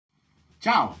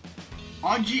Ciao!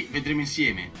 Oggi vedremo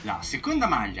insieme la seconda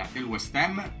maglia del West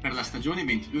Ham per la stagione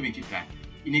 22-23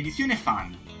 in edizione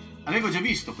fan. Avevo già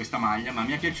visto questa maglia ma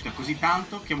mi è piaciuta così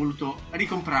tanto che ho voluto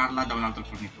ricomprarla da un altro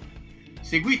fornitore.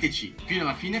 Seguiteci fino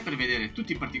alla fine per vedere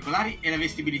tutti i particolari e la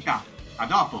vestibilità. A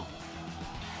dopo!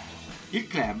 Il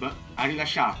club ha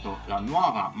rilasciato la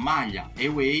nuova maglia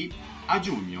away a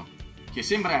giugno, che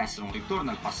sembra essere un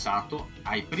ritorno al passato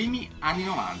ai primi anni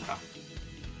 90.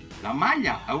 La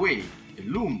maglia away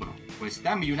dell'Umbro West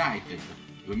Ham United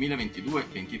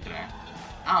 2022-23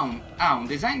 ha un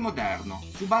design moderno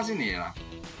su base nera,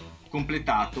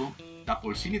 completato da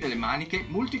polsini delle maniche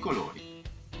multicolori.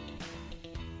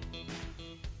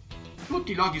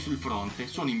 Tutti i loghi sul fronte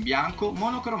sono in bianco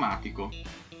monocromatico.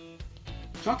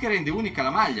 Ciò che rende unica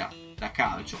la maglia da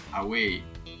calcio away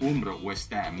Umbro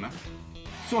West Ham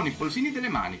sono i polsini delle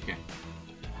maniche.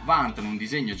 Vantano un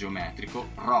disegno geometrico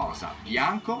rosa,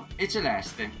 bianco e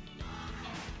celeste.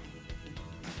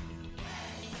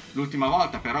 L'ultima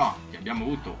volta però che abbiamo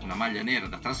avuto una maglia nera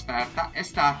da trasferta è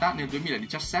stata nel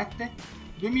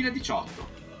 2017-2018,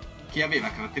 che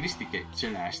aveva caratteristiche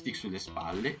celesti sulle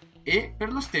spalle e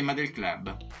per lo stemma del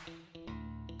club.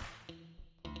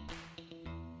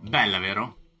 Bella,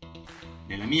 vero?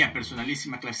 Nella mia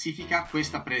personalissima classifica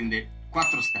questa prende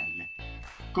 4 stelle.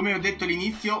 Come ho detto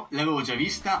all'inizio, l'avevo già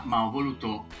vista, ma ho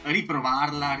voluto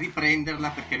riprovarla, riprenderla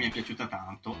perché mi è piaciuta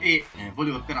tanto e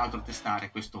volevo peraltro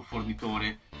testare questo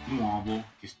fornitore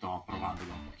nuovo che sto provando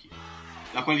da un pochino.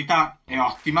 La qualità è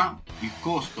ottima, il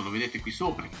costo lo vedete qui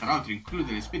sopra, che peraltro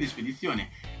include le spese di spedizione.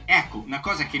 Ecco, una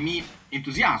cosa che mi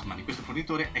entusiasma di questo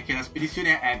fornitore è che la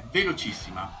spedizione è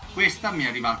velocissima. Questa mi è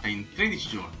arrivata in 13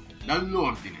 giorni.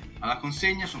 Dall'ordine alla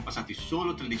consegna sono passati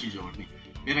solo 13 giorni,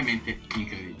 veramente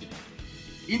incredibile.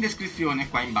 In descrizione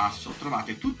qua in basso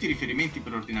trovate tutti i riferimenti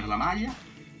per ordinare la maglia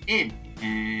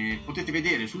e potete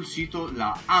vedere sul sito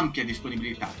la ampia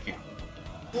disponibilità che ha.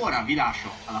 Ora vi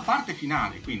lascio alla parte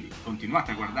finale, quindi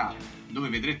continuate a guardare dove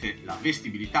vedrete la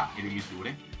vestibilità e le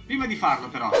misure. Prima di farlo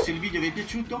però, se il video vi è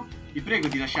piaciuto, vi prego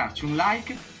di lasciarci un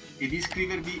like e di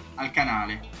iscrivervi al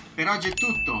canale. Per oggi è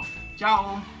tutto,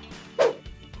 ciao!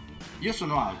 Io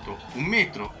sono alto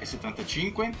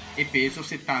 1,75 m e peso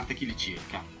 70 kg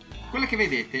circa. Quella che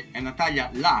vedete è una taglia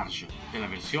large della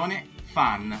versione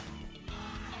fan.